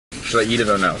Should I eat it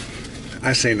or no?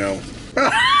 I say no.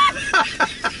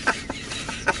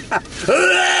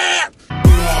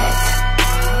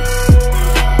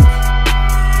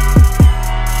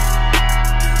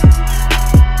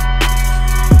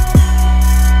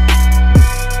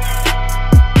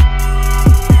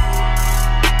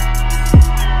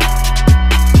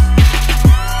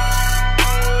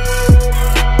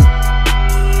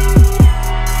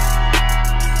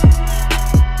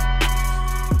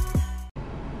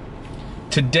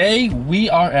 Today we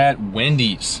are at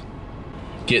Wendy's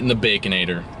getting the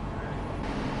Baconator.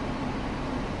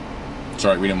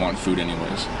 Sorry, we didn't want food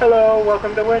anyways. Hello,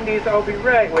 welcome to Wendy's. I'll be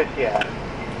right with you.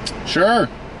 Sure.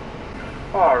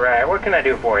 Alright, what can I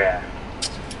do for you?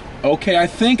 Okay, I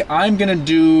think I'm gonna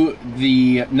do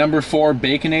the number 4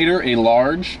 Baconator, a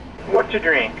large. What to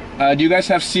drink? Do you guys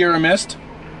have Sierra Mist?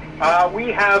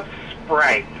 We have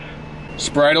Sprite.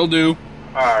 Sprite'll do.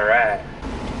 Alright.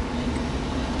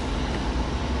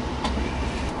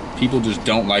 People just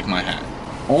don't like my hat.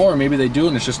 Or maybe they do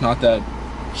and it's just not that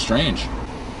strange.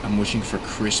 I'm wishing for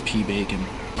crispy bacon.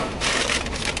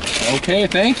 Okay,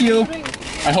 thank you.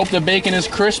 I hope the bacon is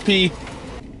crispy.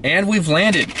 And we've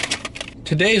landed.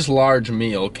 Today's large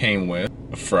meal came with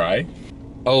a fry,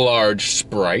 a large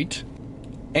Sprite,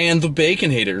 and the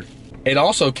Baconator. It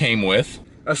also came with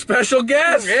a special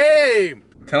guest. Hey!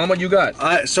 Tell them what you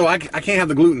got. So I can't have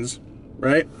the glutens,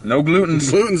 right? No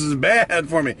glutens. Glutens is bad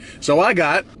for me. So I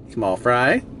got small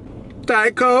fry,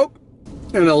 Diet Coke,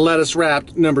 and a lettuce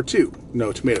wrapped number 2.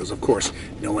 No tomatoes, of course.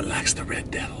 No one likes the Red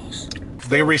Devils.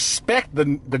 They respect the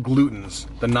glutens,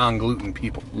 the non-gluten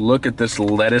people. Look at this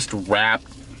lettuce wrapped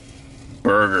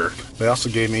burger. They also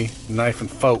gave me knife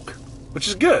and fork, which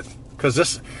is good. Because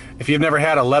this, if you've never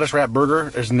had a lettuce wrapped burger,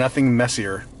 there's nothing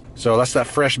messier. So that's that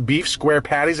fresh beef square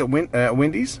patties at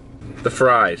Wendy's. The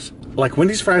fries. Like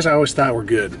Wendy's fries, I always thought were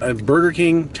good. Burger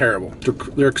King, terrible.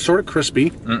 They're sort of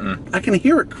crispy. I can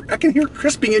hear it. I can hear it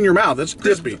crisping in your mouth. It's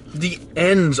crispy. The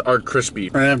ends are crispy.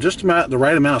 And they have just the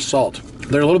right amount of salt.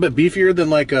 They're a little bit beefier than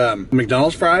like a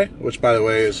McDonald's fry, which, by the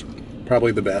way, is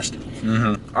probably the best.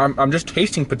 I'm just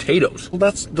tasting potatoes. Well,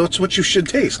 that's what you should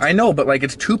taste. I know, but like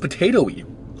it's too potato-y.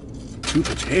 Too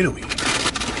potato-y.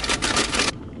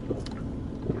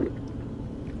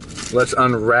 Let's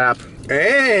unwrap.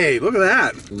 Hey, look at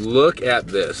that. Look at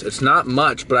this. It's not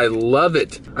much, but I love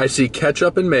it. I see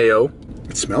ketchup and mayo.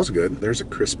 It smells good. There's a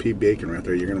crispy bacon right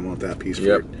there. You're going to want that piece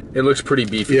for it. It looks pretty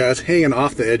beefy. Yeah, it's hanging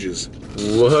off the edges.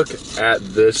 Look at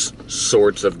this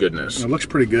sorts of goodness. It looks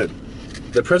pretty good.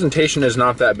 The presentation is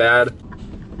not that bad.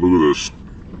 Look at this.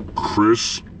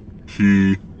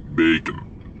 Crispy bacon.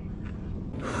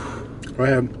 Go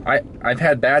ahead. I've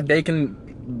had bad bacon.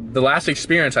 The last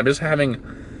experience, I'm just having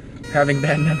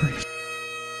bad memories.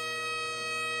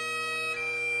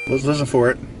 Let's listen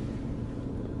for it.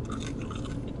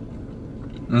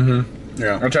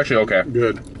 Yeah. It's actually okay.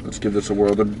 Good. Let's give this a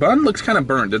whirl. The bun looks kind of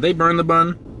burnt. Did they burn the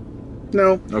bun?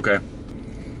 No. Okay.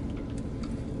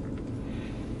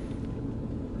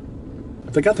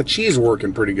 They got the cheese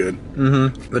working pretty good.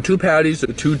 The 2 patties,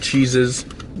 the 2 cheeses,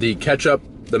 the ketchup,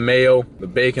 the mayo, the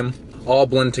bacon, all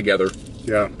blend together.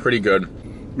 Yeah. Pretty good.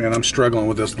 Man, I'm struggling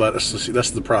with this lettuce.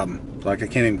 That's the problem. Like, I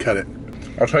can't even cut it.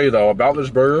 I'll tell you though, about this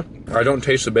burger, I don't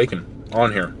taste the bacon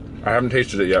on here. I haven't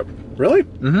tasted it yet. Really?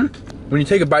 When you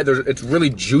take a bite, it's really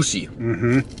juicy.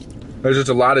 There's just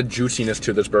a lot of juiciness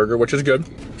to this burger, which is good.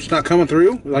 It's not coming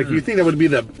through? Like, you think that would be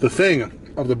the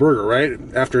thing of the burger, right?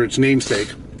 After its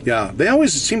namesake. Yeah, they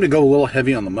always seem to go a little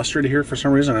heavy on the mustard here for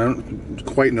some reason. I don't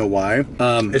quite know why.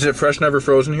 Is it fresh, never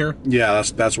frozen here? Yeah,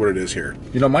 that's what it is here.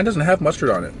 You know, mine doesn't have mustard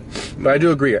on it, but I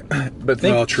do agree. But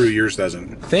Well, true, yours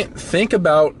doesn't. Think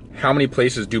about how many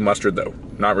places do mustard though.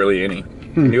 Not really any.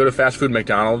 When you go to fast food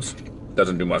McDonald's,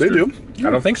 doesn't do mustard. They do. Yeah.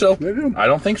 I don't think so. They do. I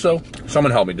don't think so.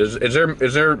 Someone help me.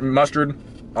 Is there mustard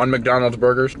on McDonald's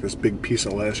burgers? This big piece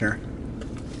of lettuce here.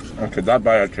 Okay, that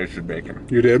bite I tasted bacon.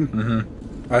 You did?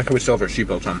 I think we still have our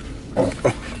seatbelts on.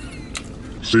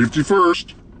 Safety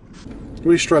first. What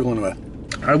are you struggling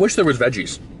with? I wish there was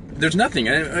veggies. There's nothing,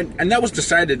 and that was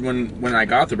decided when I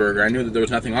got the burger. I knew that there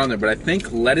was nothing on there, but I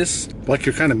think lettuce. Like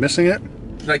you're kind of missing it?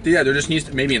 Like, yeah, there just needs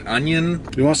to, maybe an onion.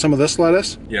 You want some of this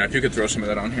lettuce? Yeah, if you could throw some of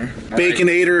that on here.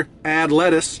 Baconator, add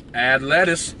lettuce. Add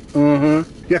lettuce. Yeah,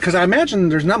 because I imagine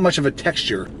there's not much of a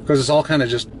texture, because it's all kind of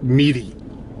just meaty.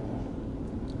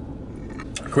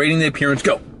 Creating the appearance,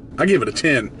 go. I give it a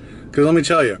 10, because let me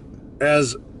tell you,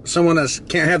 as someone that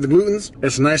can't have the glutens,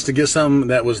 it's nice to get something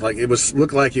that was like,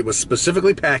 looked like it was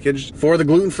specifically packaged for the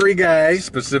gluten-free guy.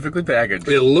 Specifically packaged.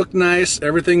 It looked nice.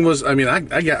 Everything was, I mean, I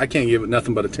can't give it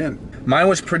nothing but a 10. Mine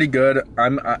was pretty good.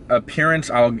 Appearance,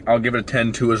 I'll give it a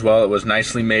 10 too as well. It was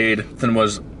nicely made. Then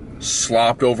was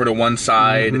slopped over to one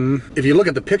side. If you look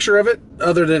at the picture of it,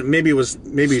 other than maybe it was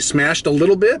smashed a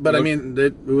little bit, but I mean,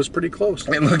 it was pretty close.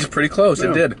 It looked pretty close.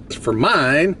 It did. For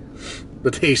mine,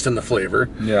 the taste and the flavor.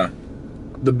 Yeah.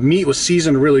 The meat was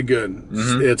seasoned really good.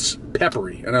 It's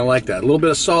peppery, and I like that. A little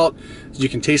bit of salt, so you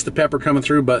can taste the pepper coming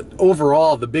through, but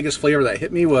overall, the biggest flavor that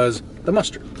hit me was the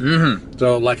mustard.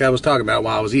 So, like I was talking about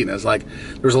while I was eating, it's like,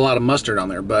 there's a lot of mustard on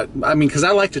there, but, I mean, because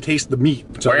I like to taste the meat.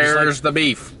 So Where's the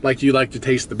beef? Like you like to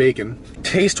taste the bacon.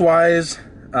 Taste-wise,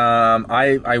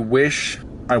 I wish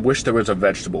there was a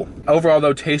vegetable. Overall,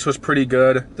 though, taste was pretty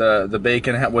good. The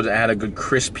bacon had a good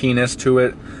crispiness to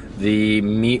it. The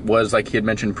meat was, like he had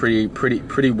mentioned,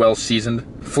 pretty well seasoned.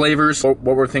 Flavors, what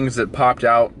were things that popped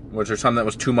out? Was there something that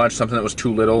was too much, something that was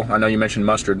too little? I know you mentioned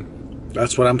mustard.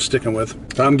 That's what I'm sticking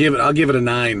with. So I'll give it a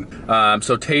 9.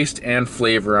 So taste and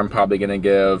flavor, I'm probably gonna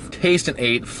give taste an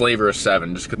 8, flavor a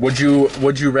 7. Just would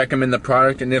you recommend the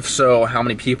product? And if so, how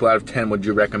many people out of 10 would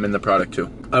you recommend the product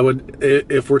to? I would,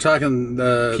 if we're talking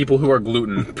people who are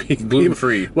gluten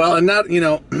free. Well, and not, you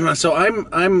know, so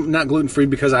I'm not gluten free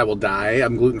because I will die.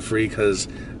 I'm gluten free because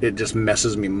it just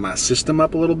messes my system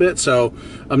up a little bit. So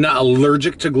I'm not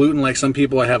allergic to gluten like some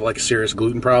people. I have like a serious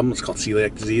gluten problem. It's called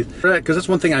celiac disease. Because that's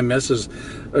one thing I miss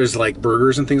is like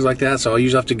burgers and things like that. So I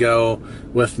usually have to go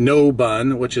with no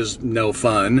bun, which is no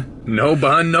fun. No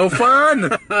bun, no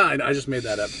fun. I just made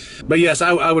that up. But yes,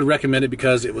 I would recommend it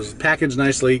because it was packaged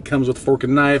nicely, comes with fork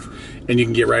and knife, and you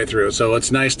can get right through it. So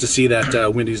it's nice to see that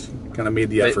Wendy's kind of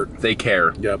made the effort. They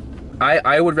care. Yep.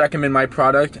 I would recommend my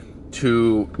product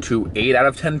to 8 out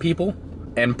of 10 people.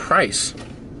 And price.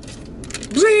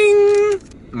 Zing!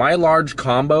 My large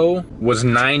combo was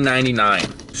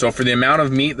 $9.99. So for the amount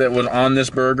of meat that was on this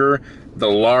burger, the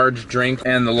large drink,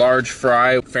 and the large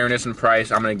fry, fairness and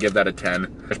price, I'm gonna give that a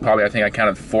 10. There's probably, I think I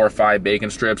counted 4 or 5 bacon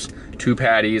strips, 2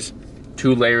 patties,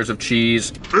 2 layers of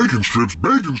cheese. Bacon strips,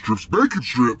 bacon strips, bacon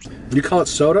strips. You call it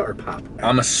soda or pop?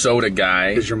 I'm a soda guy.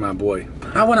 Because you're my boy.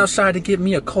 I went outside to get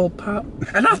me a cold pop,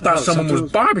 and I thought someone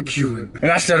was barbecuing.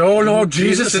 And I said, oh Lord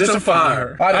Jesus, it's a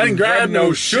fire. I didn't grab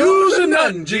no shoes or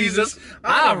nothing, Jesus.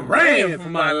 I ran for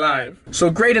my life. So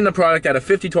grading the product out of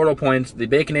 50 total points, the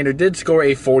Baconator did score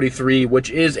a 43, which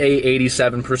is a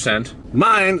 87%.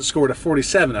 Mine scored a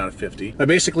 47 out of 50. I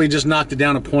basically just knocked it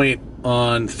down a point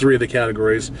on 3 of the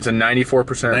categories. It's a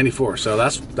 94%. 94, so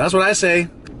that's what I say.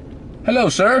 Hello,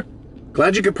 sir.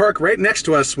 Glad you could park right next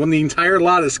to us when the entire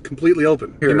lot is completely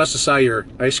open. You must have saw your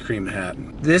ice cream hat.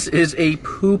 This is a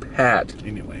poop hat.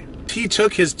 Anyway. He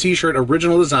took his t-shirt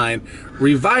original design,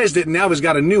 revised it, and now he's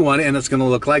got a new one, and it's gonna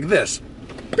look like this.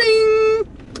 Bing!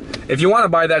 If you want to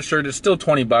buy that shirt, it's still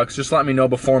 20 bucks. Just let me know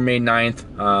before May 9th,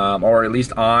 or at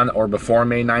least on or before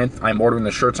May 9th. I'm ordering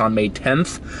the shirts on May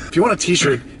 10th. If you want a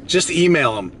t-shirt, just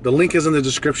email them. The link is in the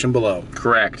description below.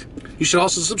 Correct. You should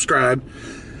also subscribe.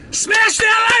 Smash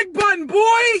that like button,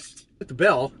 boy! Hit the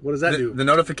bell. What does that do? The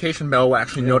notification bell will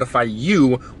actually notify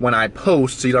you when I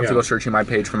post, so you don't have to go searching my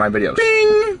page for my videos.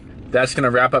 Bing! That's going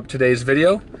to wrap up today's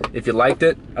video. If you liked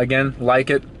it, again, like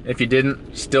it. If you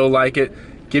didn't, still like it.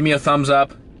 Give me a thumbs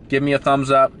up. Give me a thumbs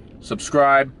up.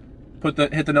 Subscribe. Hit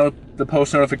the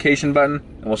post notification button,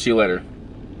 and we'll see you later.